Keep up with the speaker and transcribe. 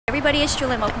everybody, it's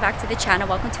Jewelyn. Welcome back to the channel.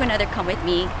 Welcome to another Come With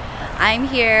Me. I'm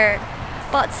here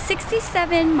about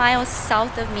 67 miles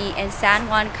south of me in San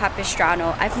Juan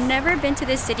Capistrano. I've never been to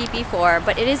this city before,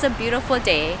 but it is a beautiful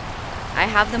day. I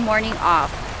have the morning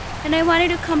off and I wanted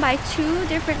to come by two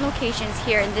different locations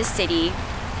here in this city.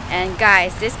 And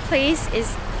guys, this place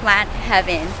is plant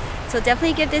heaven. So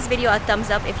definitely give this video a thumbs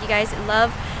up if you guys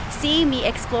love seeing me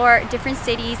explore different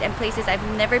cities and places I've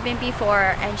never been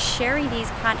before and sharing these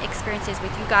plant experiences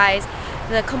with you guys.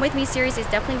 The Come With Me series is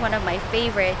definitely one of my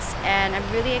favorites, and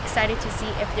I'm really excited to see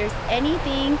if there's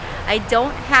anything I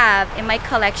don't have in my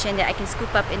collection that I can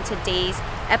scoop up in today's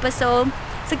episode.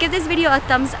 So give this video a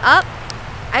thumbs up.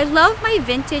 I love my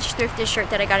vintage thrifted shirt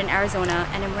that I got in Arizona,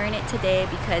 and I'm wearing it today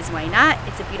because why not?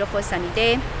 It's a beautiful sunny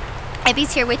day.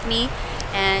 Abby's here with me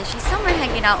and she's somewhere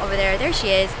hanging out over there. There she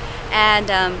is. And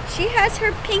she has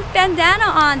her pink bandana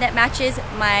on that matches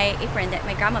my apron that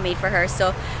my grandma made for her.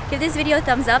 So give this video a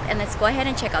thumbs up and let's go ahead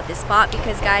and check out this spot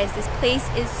because guys, this place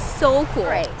is so cool.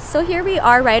 Right, so here we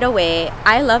are right away.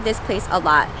 I love this place a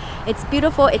lot. It's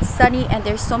beautiful, it's sunny, and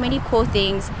there's so many cool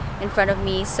things in front of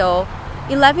me. So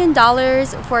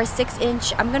 $11 for a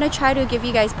 6-inch. I'm gonna try to give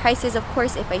you guys prices, of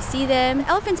course, if I see them.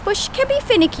 Elephant's bush can be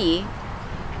finicky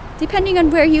depending on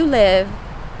where you live.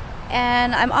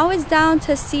 And I'm always down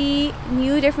to see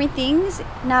new different things.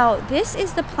 Now, this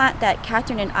is the plant that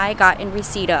Catherine and I got in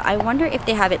Reseda. I wonder if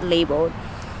they have it labeled.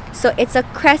 So it's a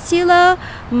Crassula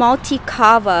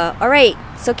multicava. All right,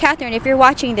 so Catherine, if you're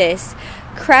watching this,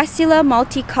 Crassula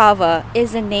multicava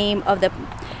is the name of the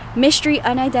mystery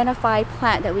unidentified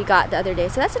plant that we got the other day.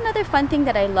 So that's another fun thing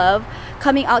that I love,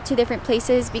 coming out to different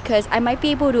places, because I might be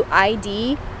able to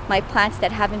ID my plants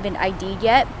that haven't been ID'd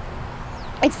yet.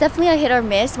 It's definitely a hit or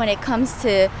miss when it comes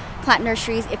to plant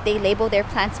nurseries, if they label their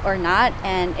plants or not,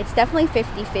 and it's definitely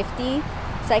 50-50.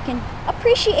 So I can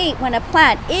appreciate when a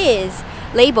plant is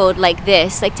labeled like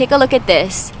this. Like, take a look at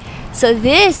this. So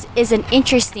this is an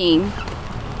interesting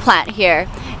plant here.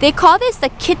 They call this the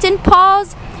kitten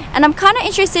paws, and I'm kind of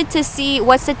interested to see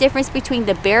what's the difference between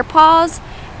the bear paws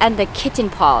and the kitten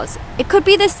paws. It could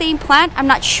be the same plant, I'm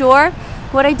not sure.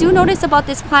 What I do notice about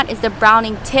this plant is the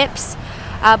browning tips.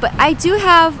 But I do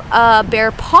have a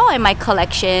bear paw in my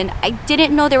collection. I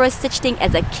didn't know there was such thing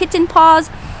as a kitten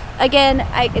paws. Again,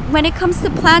 when it comes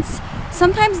to plants,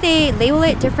 sometimes they label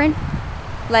it different.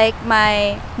 Like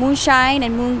my moonshine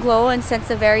and moon glow and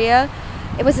sansevieria,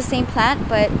 it was the same plant,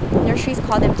 but nurseries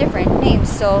call them different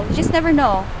names. So you just never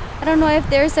know. I don't know if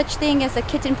there's such thing as a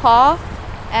kitten paw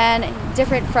and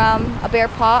different from a bear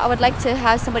paw. I would like to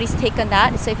have somebody's take on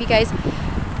that. So if you guys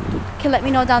can let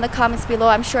me know down in the comments below.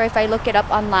 I'm sure if I look it up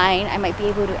online, I might be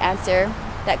able to answer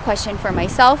that question for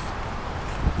myself.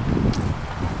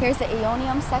 Here's the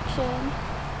aeonium section.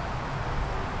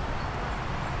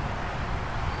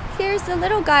 Here's the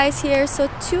little guys here. So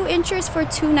 2 inches for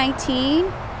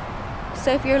 $2.19.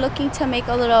 So if you're looking to make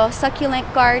a little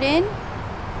succulent garden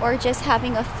or just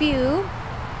having a few,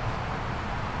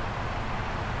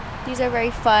 these are very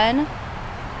fun.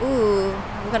 Ooh,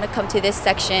 I'm gonna come to this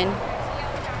section.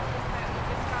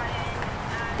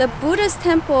 The Buddha's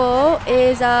temple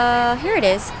is, here it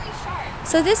is.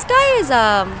 So this guy is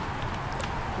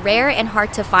rare and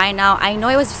hard to find. Now, I know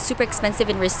it was super expensive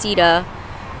in Reseda.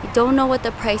 I don't know what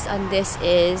the price on this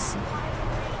is.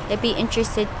 I'd be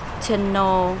interested to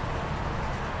know.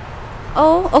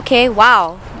 Oh, okay,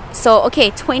 wow. So,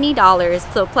 okay,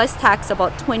 $20. So plus tax,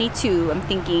 about $22, I'm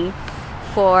thinking,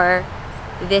 for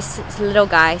this little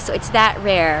guy. So it's that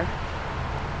rare.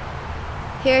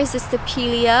 Here's the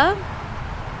Stapelia.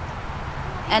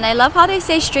 And I love how they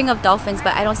say string of dolphins,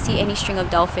 but I don't see any string of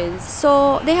dolphins.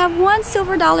 So they have one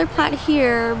silver dollar plant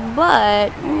here,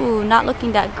 but ooh, not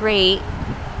looking that great.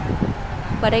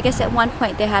 But I guess at one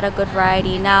point they had a good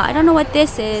variety. Now, I don't know what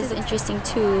this is. This is interesting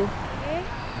too.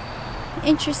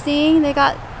 Interesting. They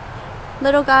got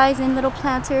little guys and little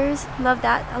planters. Love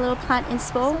that. A little plant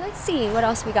inspo. So let's see what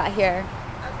else we got here.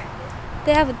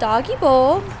 They have a doggy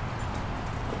bowl.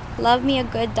 Love me a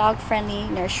good dog-friendly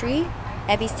nursery.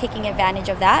 Abby's taking advantage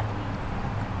of that.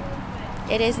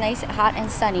 It is nice, hot,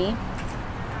 and sunny.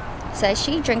 So as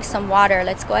she drinks some water,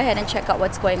 let's go ahead and check out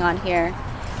what's going on here.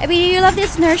 Abby, do you love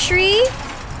this nursery?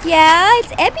 Yeah,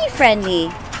 it's Abby friendly.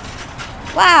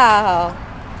 Wow.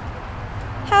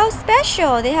 How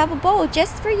special. They have a bowl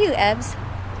just for you, Ebbs.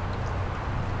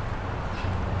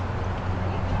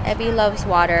 Abby loves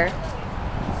water.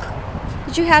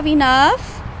 Did you have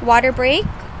enough? Water break?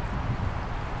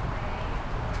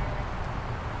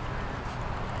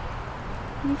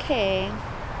 Okay.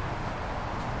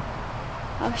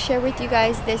 I'll share with you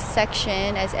guys this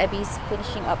section as Abby's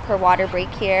finishing up her water break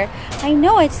here. I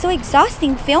know, it's so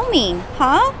exhausting filming,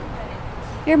 huh?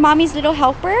 Your mommy's little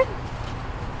helper?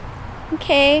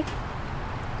 Okay.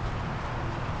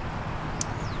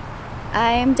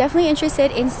 I'm definitely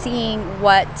interested in seeing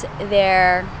what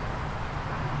their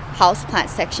houseplant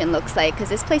section looks like, because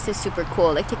this place is super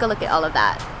cool. Like, take a look at all of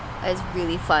that. It's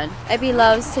really fun. Abby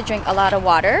loves to drink a lot of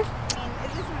water.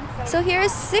 So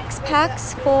here's 6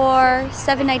 packs for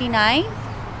 $7.99.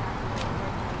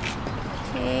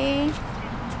 Okay.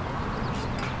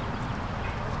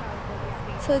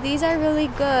 So these are really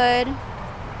good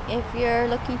if you're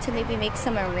looking to maybe make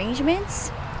some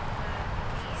arrangements.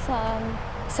 Some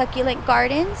succulent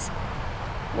gardens.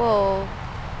 Whoa.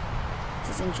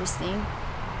 This is interesting.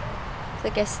 The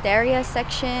Gasteria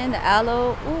section, the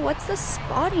aloe. Oh, what's the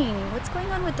spotting? What's going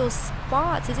on with those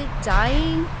spots? Is it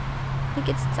dying? I think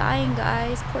it's dying,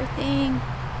 guys. Poor thing.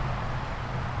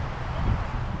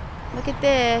 Look at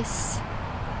this.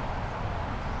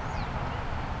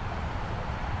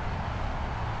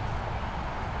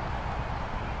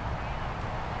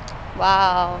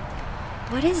 Wow.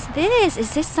 What is this?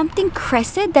 Is this something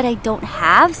crested that I don't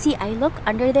have? See, I look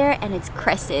under there and it's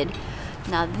crested.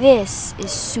 Now this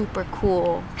is super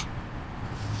cool.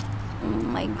 Oh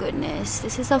my goodness.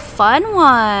 This is a fun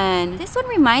one. This one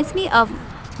reminds me of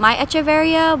my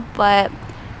Echeveria, but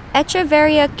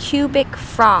Echeveria Cubic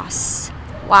Frost.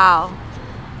 Wow.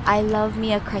 I love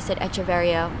me a crested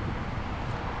Echeveria.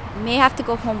 May have to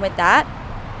go home with that.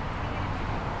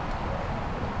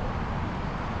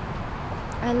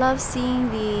 I love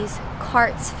seeing these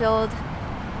carts filled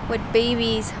with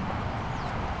babies.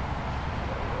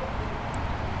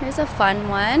 Here's a fun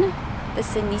one. The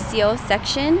Senecio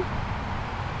section.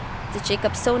 The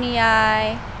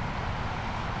Jacobsonii.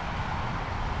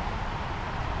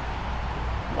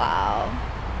 Wow.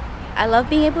 I love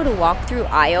being able to walk through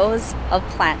aisles of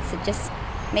plants. It just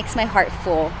makes my heart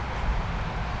full.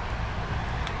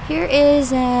 Here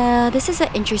is, this is an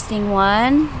interesting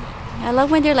one. I love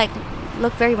when they're like,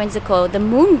 look very whimsical. The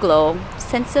Moon Glow.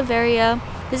 Sansevieria.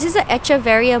 This is an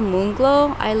Echeveria Moon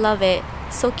Glow. I love it.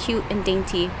 So cute and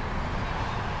dainty.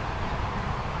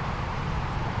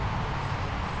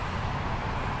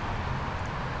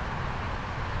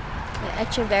 The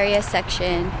Echeveria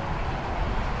section.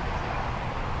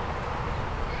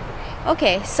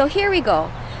 Okay, so here we go.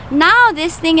 Now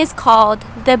this thing is called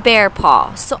the bear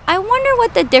paw. So I wonder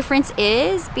what the difference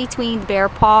is between bear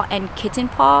paw and kitten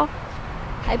paw.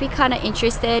 I'd be kind of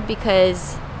interested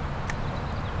because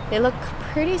they look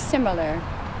pretty similar.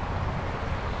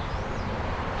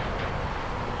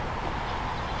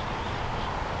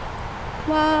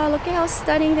 Wow, look at how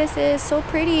stunning this is. So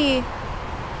pretty.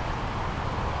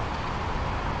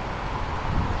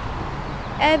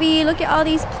 Abby, look at all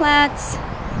these plants.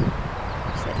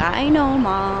 She's like, I know,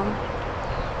 Mom.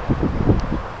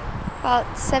 About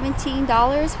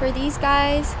 $17 for these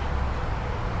guys.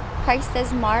 Priced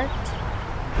as marked.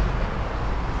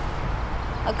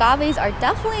 Agaves are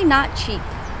definitely not cheap.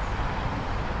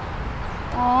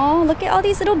 Oh, look at all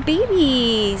these little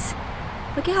babies.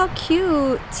 Look at how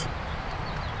cute.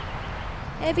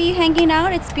 Abby hanging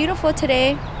out. It's beautiful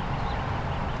today.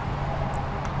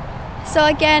 So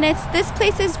again, this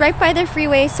place is right by the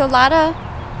freeway, so a lot of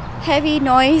heavy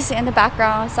noise in the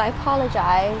background, so I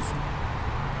apologize.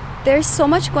 There's so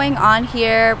much going on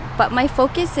here, but my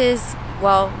focus is,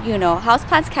 well, you know,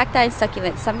 houseplants, cacti, and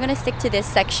succulents. So I'm gonna stick to this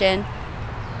section.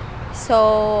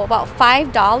 So about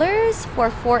 $5 for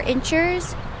 4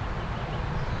 inches.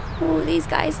 Oh, these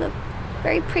guys look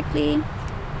very prickly.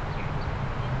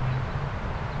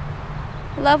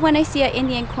 Love when I see an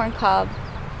Indian corn cob.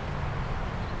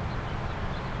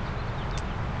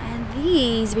 And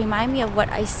these remind me of what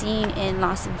I seen in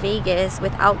Las Vegas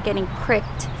without getting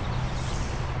pricked.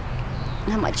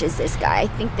 How much is this guy? I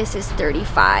think this is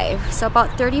 $35. So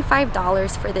about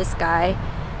 $35 for this guy.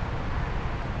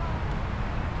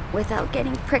 Without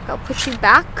getting pricked, I'll put you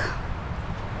back.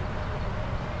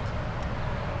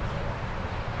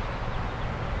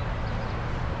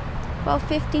 About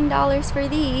 $15 for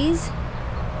these.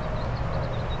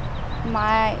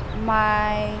 My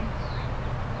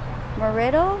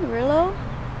Murillo.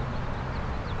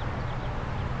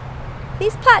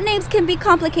 These plant names can be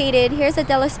complicated. Here's a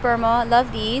Delosperma.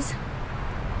 Love these.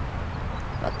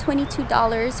 About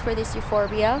 $22 for this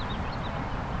Euphorbia.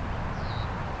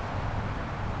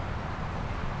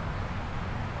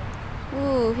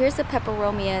 Ooh, here's the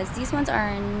Peperomias. These ones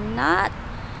are not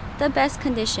the best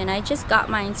condition. I just got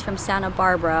mine from Santa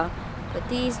Barbara, but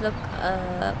these look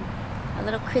a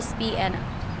little crispy and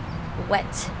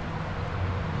wet.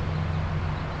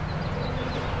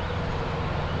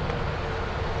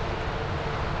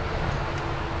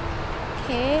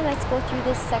 Okay, let's go through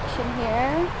this section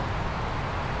here.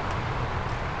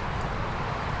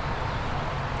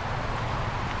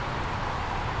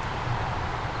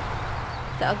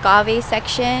 The agave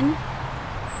section.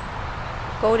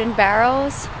 Golden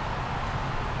barrels.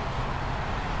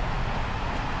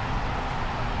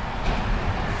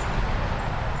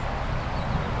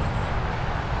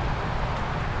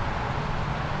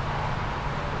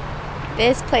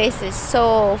 This place is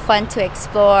so fun to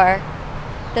explore.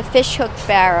 The fish hook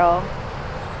barrel.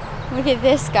 Look at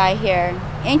this guy here.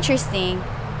 Interesting.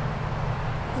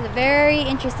 This is a very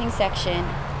interesting section.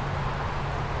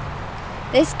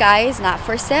 This guy is not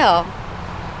for sale.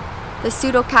 The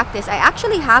pseudo cactus. I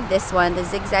actually have this one, the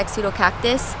zigzag pseudo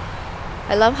cactus.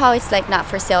 I love how it's like not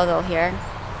for sale though here.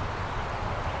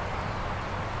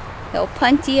 The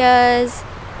opuntias,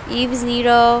 Eve's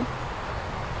needle.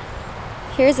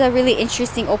 Here's a really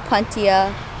interesting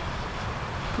opuntia.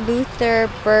 Luther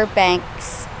Burbank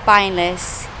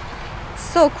spineless.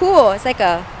 So cool. It's like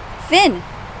a fin.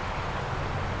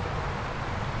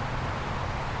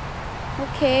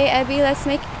 Okay, Abby, let's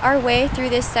make our way through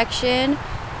this section.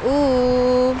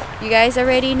 Ooh, you guys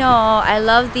already know I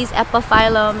love these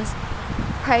epiphyllums.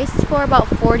 Priced for about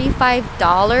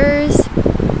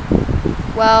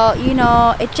 $45. Well, you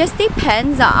know, it just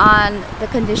depends on the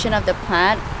condition of the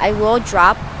plant. I will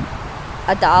drop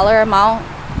a dollar amount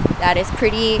that is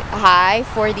pretty high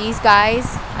for these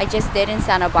guys. I just did in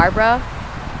Santa Barbara.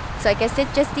 So I guess it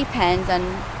just depends on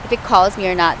if it calls me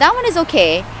or not. That one is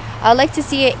okay. I like to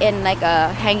see it in like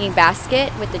a hanging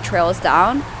basket with the trails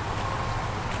down.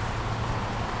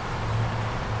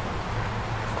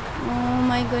 Oh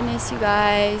my goodness, you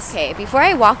guys. Okay, before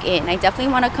I walk in, I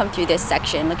definitely want to come through this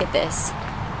section. Look at this.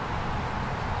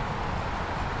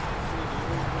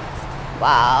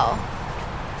 Wow.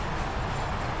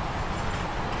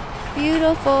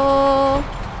 Beautiful.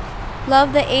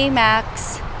 Love the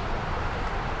Amax.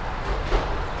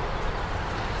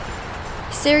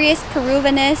 Serious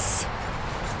Peruvinus.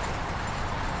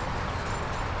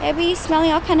 Abby,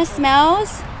 smelling all kind of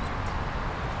smells.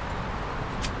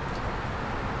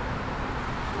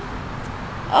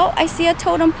 Oh, I see a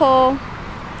totem pole.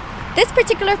 This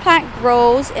particular plant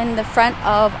grows in the front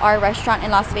of our restaurant in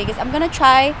Las Vegas. I'm gonna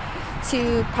try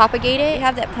to propagate it. We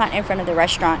have that plant in front of the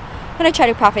restaurant. I'm gonna try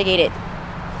to propagate it.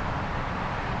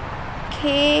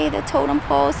 Okay, the totem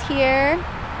pole's here.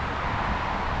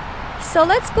 So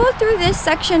let's go through this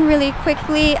section really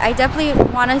quickly. I definitely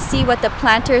want to see what the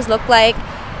planters look like,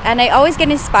 and I always get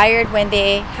inspired when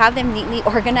they have them neatly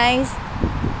organized.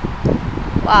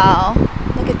 Wow,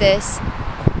 look at this.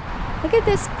 Look at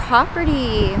this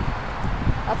property.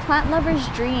 A plant lover's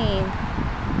dream.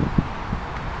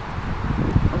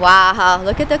 Wow,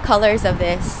 look at the colors of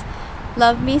this.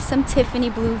 Love me some Tiffany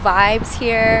blue vibes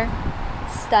here.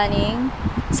 Stunning.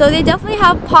 So they definitely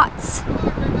have pots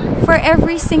for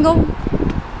every single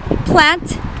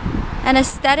plant and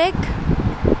aesthetic.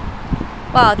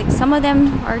 Wow, I think some of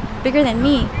them are bigger than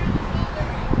me.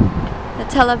 The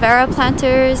Talavera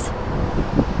planters.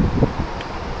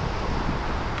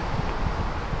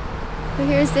 So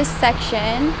here's this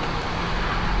section.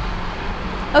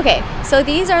 Okay, so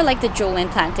these are like the Jewelyn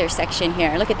planter section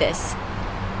here. Look at this.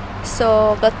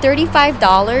 So the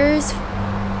 $35.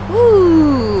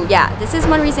 Ooh, yeah, this is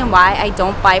one reason why I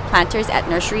don't buy planters at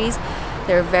nurseries.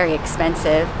 They're very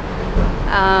expensive.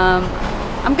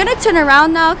 I'm gonna turn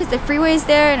around now because the freeway is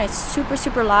there and it's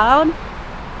super loud.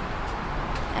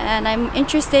 And I'm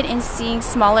interested in seeing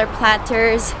smaller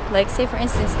planters, like say for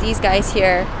instance these guys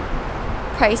here,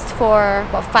 priced for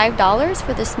about $5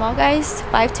 for the small guys,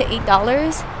 $5 to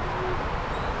 $8.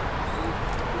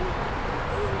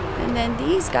 And then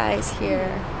these guys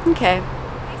here. Okay,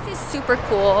 this is super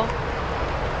cool.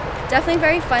 Definitely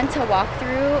very fun to walk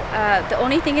through. The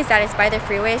only thing is that it's by the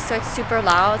freeway, so it's super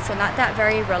loud, so not that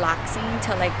very relaxing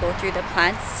to like go through the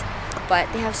plants,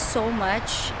 but they have so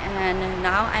much. And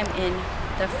now I'm in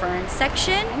the fern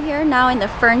section. I'm here now in the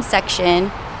fern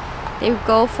section. They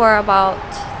go for about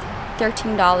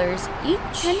 $13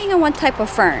 each. Depending on what type of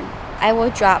fern, I will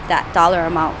drop that dollar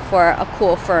amount for a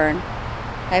cool fern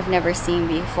I've never seen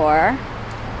before.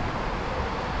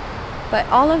 But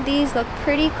all of these look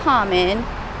pretty common.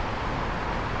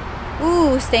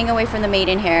 Ooh, staying away from the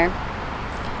maidenhair.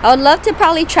 I would love to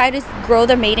probably try to grow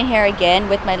the maidenhair again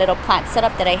with my little plant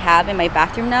setup that I have in my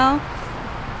bathroom now.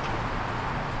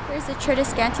 Here's the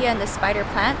Tridescantia and the spider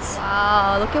plants.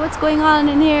 Wow, look at what's going on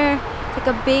in here. It's like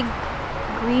a big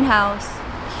greenhouse.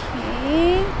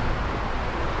 Okay.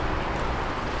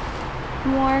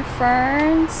 More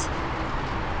ferns.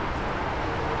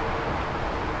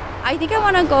 I think I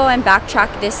want to go and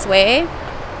backtrack this way,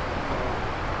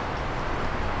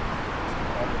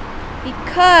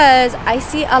 because I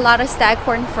see a lot of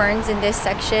staghorn ferns in this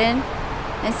section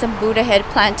and some Buddha head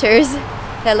planters.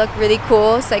 that look really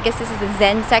cool. So I guess this is the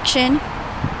Zen section.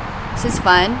 This is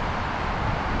fun.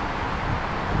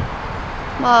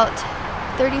 About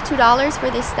 $32 for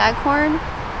this staghorn.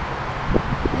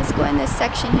 Let's go in this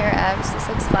section here, Evs. This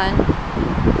looks fun.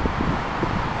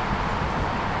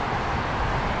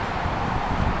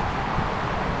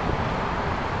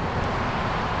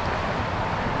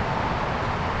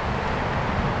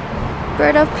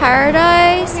 Bird of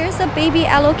paradise. Here's a baby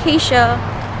alocasia.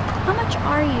 How much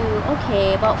are you?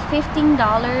 Okay, about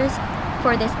 $15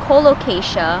 for this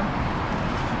colocasia.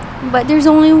 But there's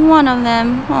only one of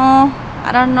them. Oh,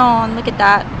 I don't know. Look at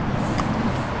that.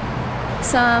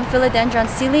 Some philodendron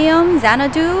cilium,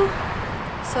 Xanadu.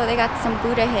 So they got some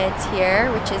Buddha heads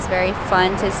here, which is very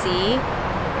fun to see.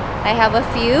 I have a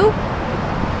few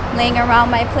laying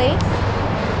around my place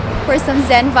for some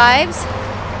Zen vibes.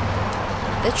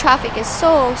 The traffic is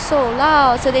so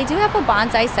loud. So they do have a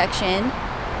bonsai section.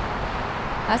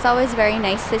 That's always very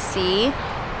nice to see.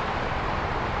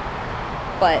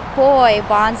 But boy,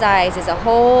 bonsais is a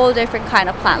whole different kind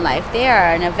of plant life. They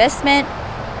are an investment.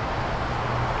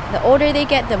 The older they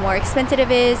get, the more expensive it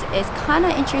is. It's kind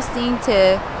of interesting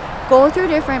to go through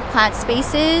different plant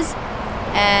spaces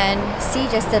and see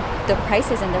just the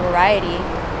prices and the variety.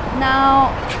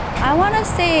 Now, I want to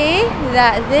say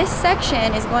that this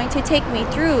section is going to take me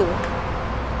through.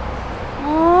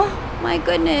 Oh my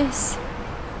goodness.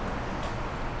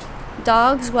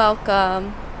 Dogs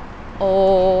welcome.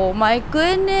 Oh my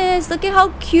goodness. Look at how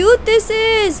cute this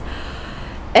is.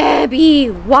 Abby,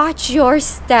 watch your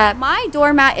step. My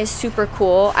doormat is super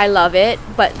cool. I love it.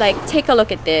 But like, take a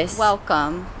look at this.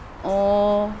 Welcome.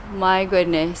 Oh my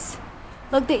goodness.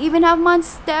 Look, they even have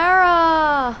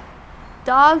Monstera.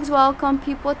 Dogs welcome,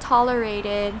 people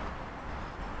tolerated.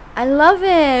 I love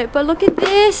it. But look at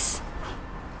this.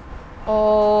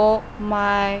 Oh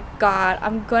my god.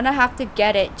 I'm gonna have to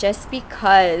get it just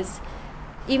because.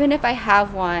 Even if I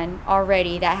have one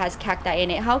already that has cacti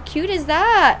in it. How cute is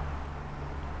that?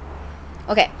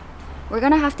 Okay. We're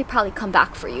gonna have to probably come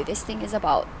back for you. This thing is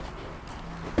about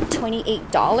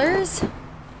 $28.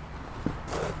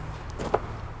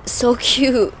 So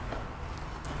cute.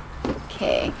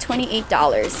 Okay,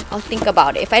 $28. I'll think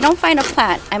about it. If I don't find a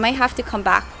plant, I might have to come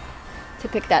back to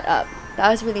pick that up. That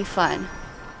was really fun.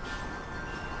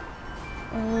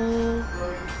 Oh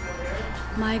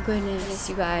my goodness,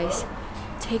 you guys.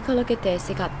 Take a look at this.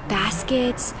 They got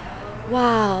baskets.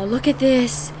 Wow, look at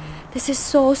this. This is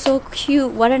so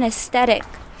cute. What an aesthetic.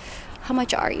 How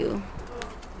much are you?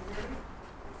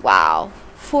 Wow,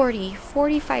 $45.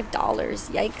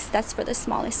 Yikes, that's for the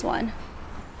smallest one.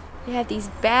 They have these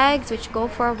bags which go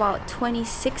for about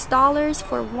 $26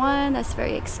 for one. That's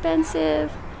very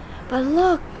expensive. But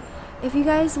look, if you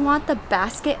guys want the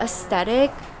basket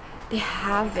aesthetic, they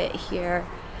have it here.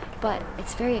 But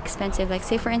it's very expensive. Like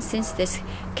say for instance, this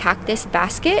cactus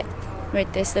basket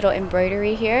with this little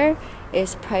embroidery here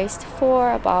is priced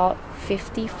for about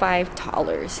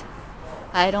 $55.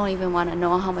 I don't even want to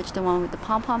know how much the one with the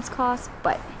pom-poms cost,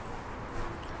 but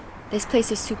this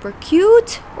place is super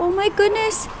cute. Oh my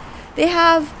goodness. They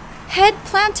have head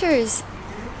planters.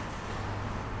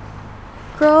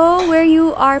 Grow where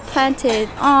you are planted.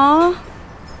 Aw,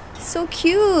 so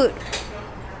cute.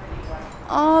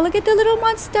 Oh, look at the little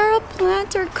Monstera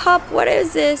planter cup. What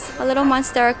is this? A little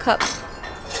Monstera cup.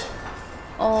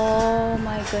 Oh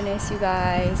my goodness, you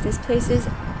guys. This place is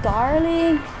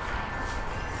darling.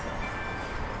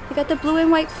 They got the blue and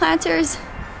white planters.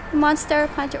 The Monstera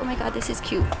planter. Oh my god, this is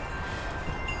cute.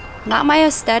 Not my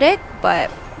aesthetic, but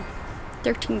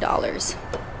 $13.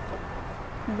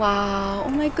 Wow. Oh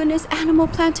my goodness, animal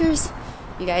planters.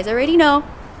 You guys already know.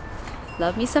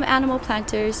 Love me some animal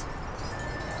planters.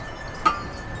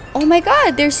 Oh my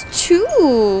god, there's two.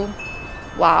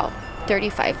 Wow,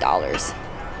 $35.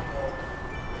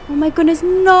 Oh my goodness,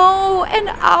 no, an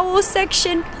owl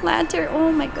section planter.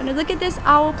 Oh my goodness, look at this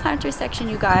owl planter section,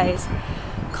 you guys.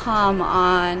 Come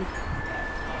on.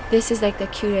 This is like the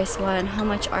cutest one. How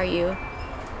much are you?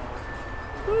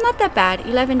 Not that bad,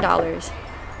 $11.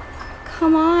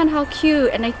 Come on, how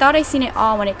cute. And I thought I seen it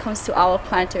all when it comes to owl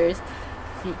planters.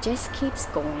 And it just keeps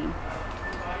going.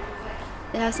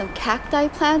 They have some cacti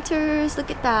planters.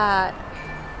 Look at that.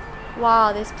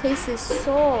 Wow, this place is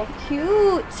so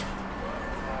cute.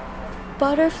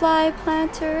 Butterfly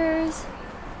planters.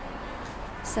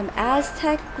 Some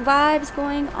Aztec vibes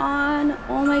going on.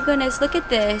 Oh my goodness, look at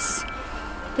this.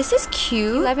 This is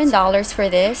cute. $11 for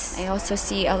this. I also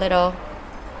see a little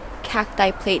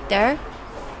cacti plate there.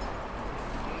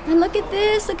 And look at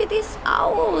this. Look at these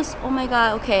owls. Oh my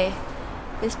god, okay.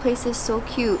 This place is so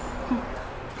cute.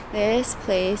 This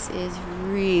place is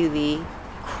really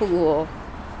cool.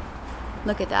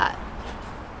 Look at that.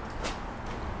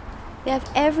 They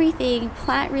have everything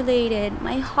plant related.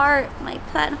 My heart, my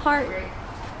plant heart.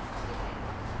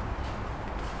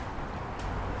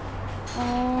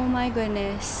 Oh my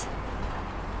goodness.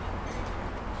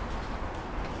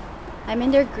 I'm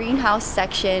in their greenhouse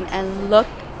section and look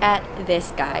at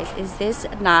this, guys. Is this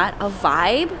not a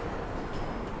vibe?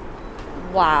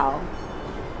 Wow.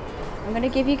 I'm gonna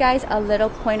give you guys a little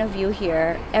point of view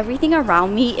here. Everything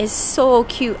around me is so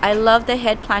cute. I love the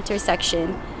head planter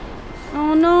section.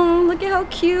 Oh no, look at how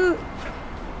cute.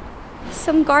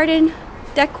 Some garden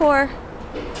decor.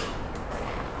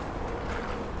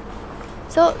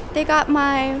 So they got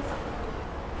my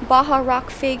Baja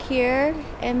rock fig here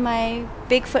and my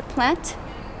Bigfoot plant.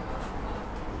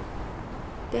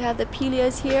 They have the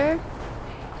Pelias here,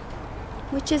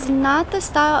 which is not the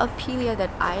style of Pelia that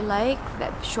I like,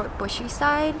 that short bushy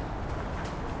side.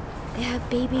 They have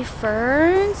baby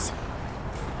ferns,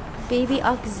 baby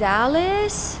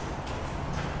oxalis.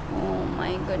 Oh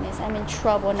my goodness, I'm in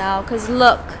trouble now because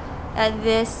look at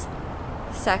this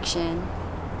section.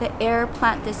 The air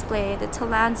plant display, the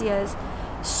tillandsias,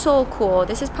 so cool.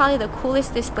 This is probably the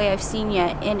coolest display I've seen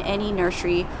yet in any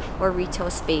nursery or retail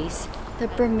space. The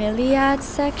bromeliad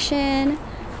section.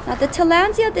 Now the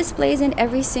tillandsia displays in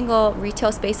every single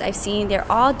retail space I've seen, they're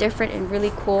all different and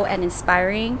really cool and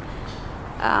inspiring.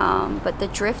 But the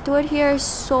driftwood here is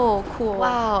so cool.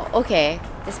 Wow, okay,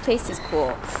 this place is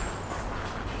cool.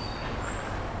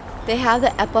 They have the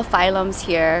epiphyllums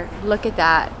here. Look at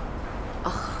that.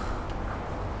 Oh,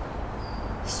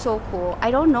 so cool. I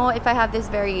don't know if I have this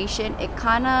variation. It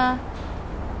kind of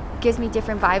gives me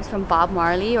different vibes from Bob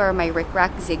Marley or my Rick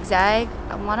Rack Zigzag.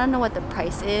 I want to know what the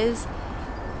price is.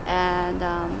 And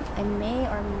I may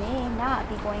or may not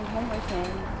be going home with him.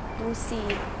 We'll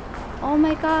see. Oh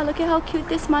my god, look at how cute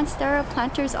this Monstera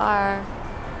planters are.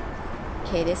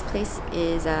 Okay, this place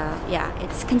is, yeah,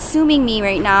 it's consuming me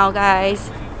right now,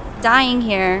 guys. Dying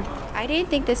here. I didn't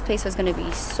think this place was going to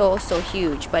be so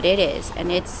huge, but it is.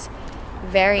 And it's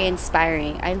very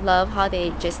inspiring. I love how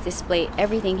they just display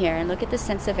everything here. And look at the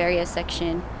Sansevieria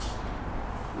section.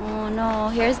 Oh no,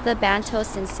 here's the Banto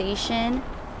Sensation.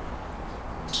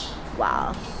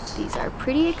 Wow, these are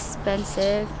pretty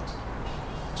expensive.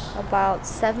 About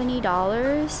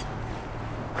 $70.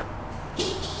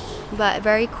 But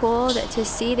very cool to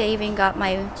see. They even got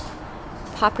my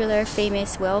popular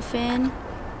famous whale fin.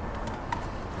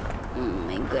 Oh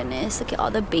my goodness, look at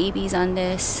all the babies on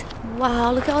this.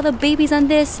 Wow, look at all the babies on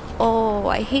this. Oh,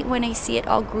 I hate when I see it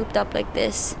all grouped up like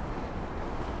this.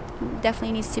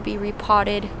 Definitely needs to be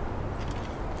repotted.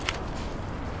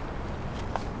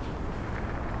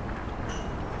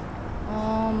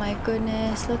 Oh my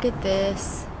goodness, look at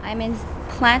this. I'm in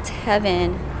plant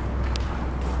heaven.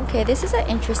 Okay, this is an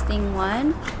interesting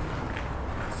one.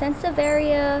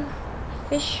 Sansevieria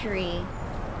fishery.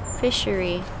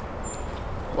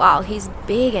 Wow, he's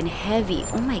big and heavy.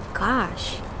 Oh my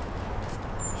gosh.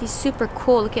 He's super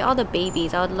cool. Look at all the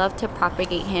babies. I would love to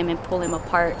propagate him and pull him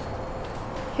apart.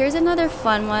 Here's another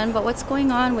fun one, but what's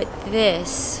going on with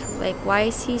this? Like, why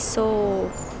is he so...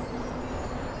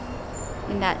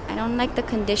 in that? I don't like the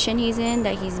condition he's in,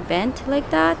 that he's bent like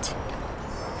that.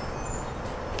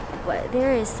 But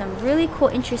there is some really cool,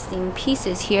 interesting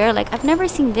pieces here. Like, I've never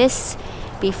seen this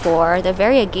before. The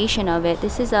variegation of it.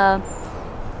 This is a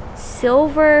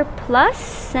Silver Plus,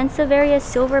 Sansevieria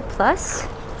Silver Plus.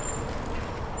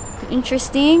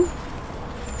 Interesting.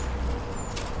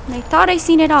 And I thought I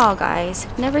seen it all, guys.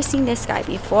 Never seen this guy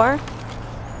before.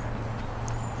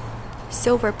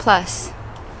 Silver Plus.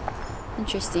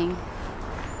 Interesting.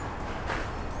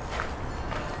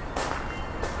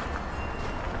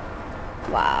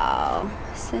 Wow.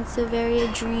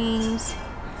 Sansevieria Dreams.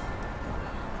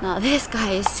 Now this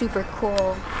guy is super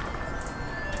cool.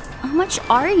 How much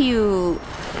are you?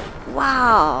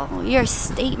 Wow, you're a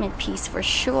statement piece for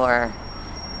sure.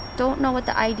 Don't know what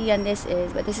the ID on this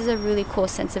is, but this is a really cool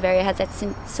Sansevieria. It has that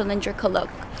cylindrical look.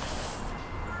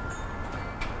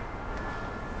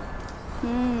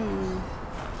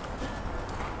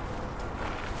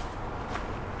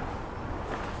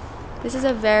 This is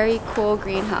a very cool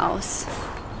greenhouse.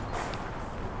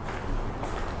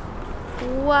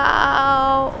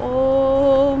 Wow,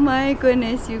 oh my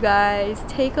goodness, you guys,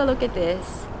 take a look at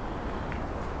this.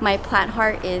 My plant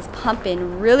heart is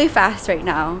pumping really fast right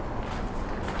now.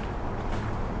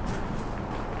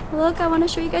 Look, I want to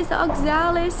show you guys the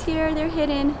oxalis here. They're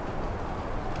hidden.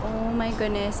 Oh my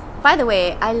goodness. By the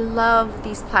way, I love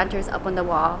these planters up on the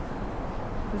wall.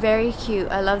 Very cute.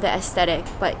 I love the aesthetic.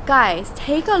 But guys,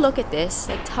 take a look at this.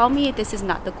 Like, tell me if this is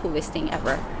not the coolest thing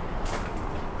ever.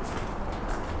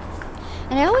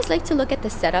 And I always like to look at the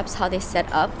setups, how they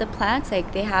set up the plants.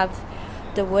 Like they have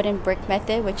the wood and brick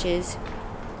method, which is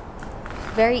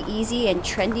very easy and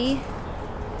trendy.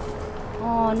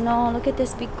 Oh no, look at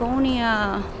this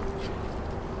begonia.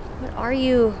 What are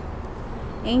you?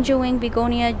 Angel wing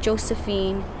begonia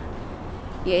Josephine.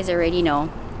 You guys already know.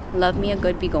 Love me a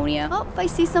good begonia. Oh, I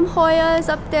see some Hoyas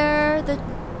up there. The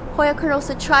Hoya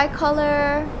carnosa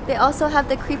tricolor. They also have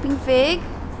the creeping fig.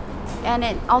 And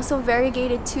it also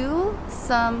variegated too.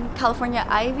 Some California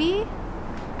ivy.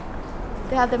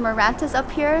 They have the Marantas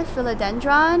up here,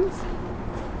 philodendrons,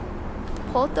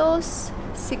 pothos,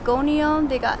 sigonium.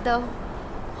 They got the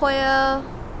Hoya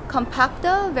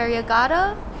compacta,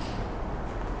 variegata.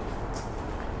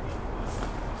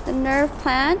 The nerve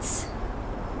plants.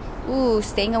 Ooh,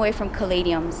 staying away from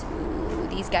caladiums. Ooh,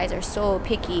 these guys are so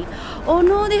picky. Oh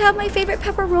no, they have my favorite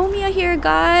peperomia here,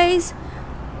 guys.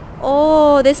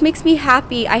 Oh, this makes me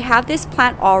happy. I have this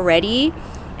plant already,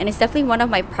 and it's definitely one of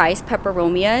my prized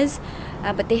peperomias.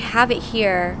 But they have it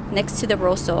here next to the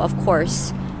rosso, of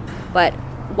course. But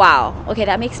wow, okay,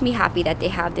 that makes me happy that they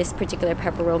have this particular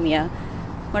peperomia.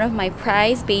 One of my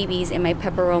prized babies in my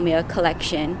peperomia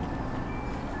collection.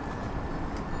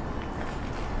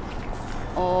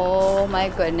 Oh my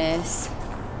goodness.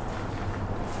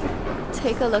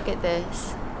 Take a look at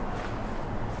this.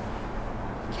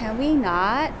 Can we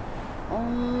not?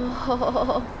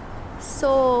 Oh,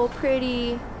 so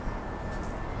pretty.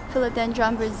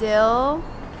 Philodendron Brazil.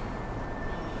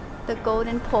 The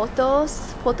golden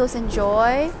pothos. Pothos and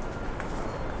joy.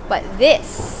 But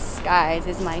this, guys,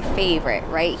 is my favorite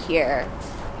right here.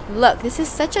 Look, this is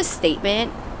such a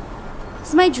statement. This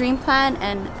is my dream plant,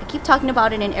 and I keep talking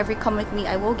about it in every Come With Me.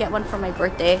 I will get one for my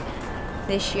birthday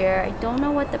this year. I don't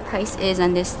know what the price is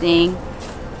on this thing.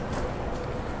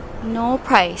 No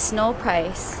price, no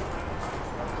price.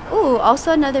 Ooh,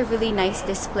 also another really nice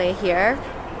display here.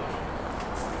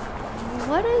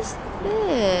 What is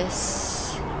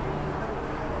this?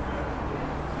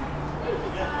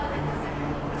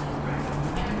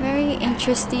 Very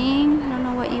interesting. I don't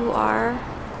know what you are.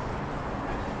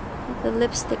 The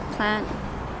lipstick plant.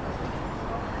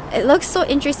 It looks so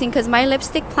interesting because my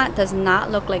lipstick plant does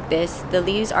not look like this. The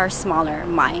leaves are smaller.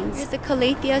 Mine's. Here's the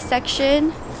calathea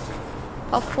section.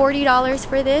 About $40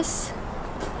 for this.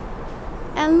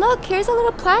 And look, here's a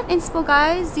little plant inspo,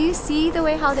 guys. Do you see the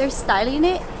way how they're styling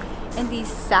it in these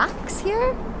sacks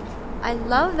here? I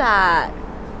love that.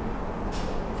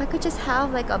 If I could just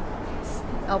have like a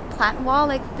plant wall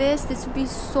like this would be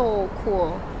so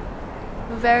cool.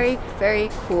 Very, very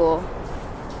cool.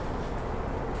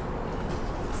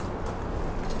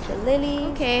 The lily.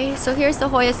 Okay, so here's the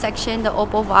Hoya section, the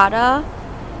Obovata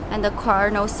and the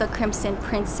Carnosa Crimson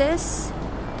Princess.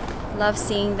 Love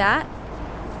seeing that.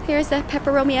 Here's the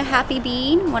Peperomia Happy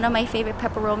Bean, one of my favorite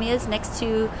peperomias, next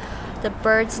to the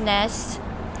Bird's Nest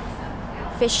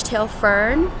Fishtail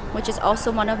Fern, which is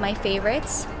also one of my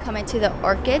favorites. Coming to the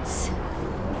orchids.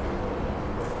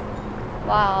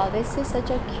 Wow, this is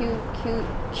such a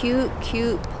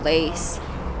cute place.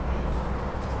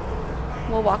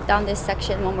 We'll walk down this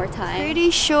section one more time. Pretty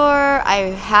sure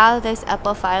I have this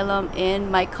epiphyllum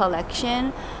in my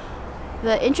collection.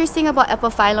 The interesting about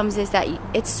epiphyllums is that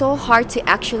it's so hard to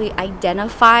actually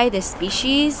identify the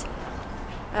species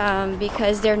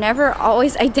because they're never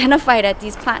always identified at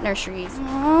these plant nurseries.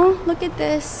 Oh, look at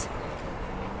this.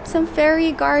 Some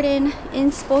fairy garden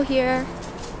inspo here.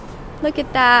 Look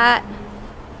at that.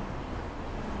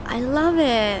 I love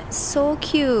it. So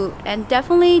cute. And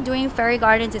definitely doing fairy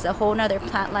gardens is a whole nother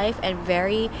plant life and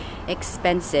very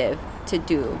expensive to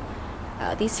do.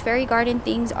 These fairy garden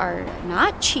things are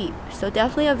not cheap, so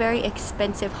definitely a very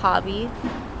expensive hobby.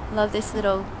 Love this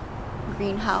little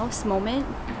greenhouse moment.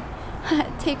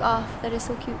 Take off. That is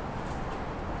so cute.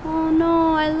 Oh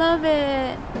no, I love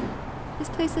it. This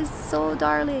place is so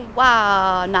darling.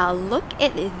 Wow, now look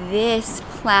at this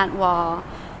plant wall.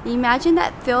 Imagine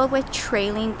that filled with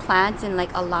trailing plants and like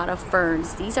a lot of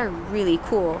ferns. These are really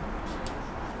cool.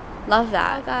 Love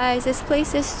that. Wow, guys, this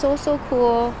place is so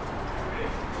cool.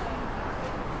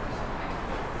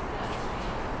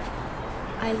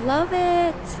 I love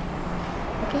it.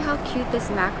 Look at how cute this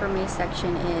macrame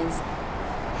section is.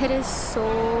 It is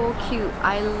so cute.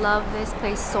 I love this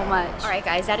place so much. Alright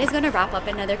guys, that is going to wrap up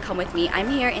another Come With Me. I'm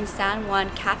here in San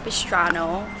Juan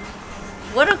Capistrano.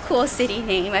 What a cool city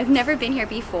name. I've never been here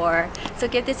before. So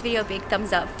give this video a big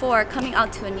thumbs up for coming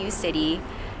out to a new city.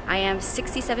 I am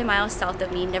 67 miles south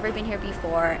of me, never been here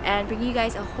before, and bringing you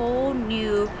guys a whole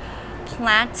new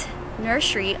plant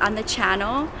nursery on the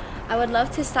channel. I would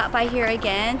love to stop by here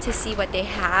again to see what they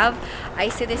have. I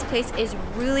say this place is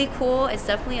really cool. It's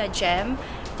definitely a gem.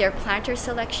 Their planter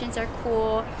selections are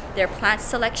cool. Their plant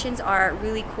selections are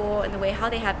really cool, and the way how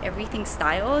they have everything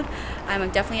styled, I'm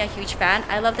definitely a huge fan.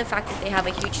 I love the fact that they have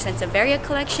a huge Sansevieria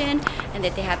collection, and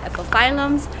that they have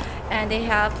epiphyllums, and they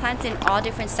have plants in all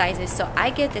different sizes. So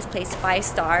I give this place 5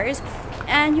 stars.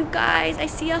 And you guys, I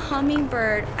see a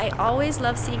hummingbird. I always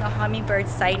love seeing a hummingbird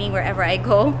sighting wherever I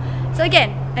go. So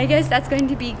again, I guess that's going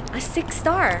to be a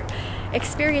 6-star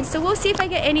experience. So we'll see if I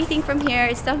get anything from here.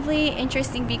 It's definitely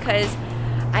interesting because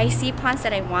I see plants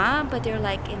that I want, but they're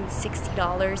like in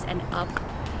 $60 and up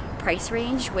price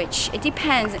range, which it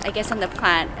depends, I guess, on the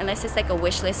plant. Unless it's like a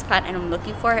wish list plant and I'm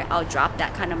looking for it, I'll drop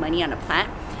that kind of money on a plant.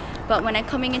 But when I'm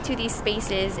coming into these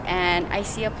spaces and I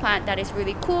see a plant that is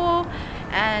really cool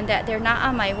and that they're not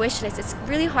on my wish list, it's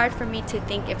really hard for me to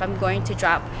think if I'm going to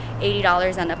drop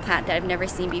 $80 on a plant that I've never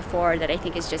seen before, that I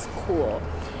think is just cool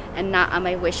and not on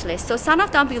my wish list. So sound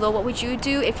off down below, what would you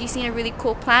do if you seen a really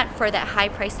cool plant for that high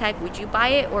price tag? Would you buy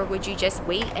it, or would you just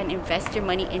wait and invest your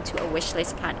money into a wish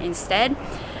list plant instead?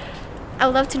 I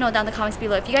would love to know down in the comments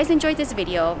below. If you guys enjoyed this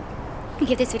video,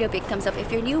 give this video a big thumbs up.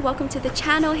 If you're new, welcome to the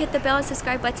channel. Hit the bell and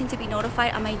subscribe button to be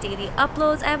notified on my daily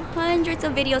uploads. I have hundreds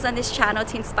of videos on this channel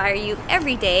to inspire you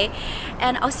every day.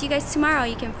 And I'll see you guys tomorrow.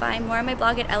 You can find more on my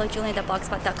blog at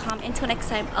ILOVEJEWELYN.blogspot.com. Until next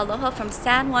time, aloha from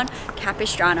San Juan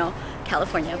Capistrano,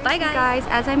 California. Bye guys.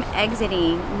 As I'm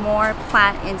exiting, more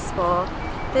plant inspo.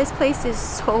 This place is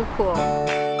so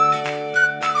cool.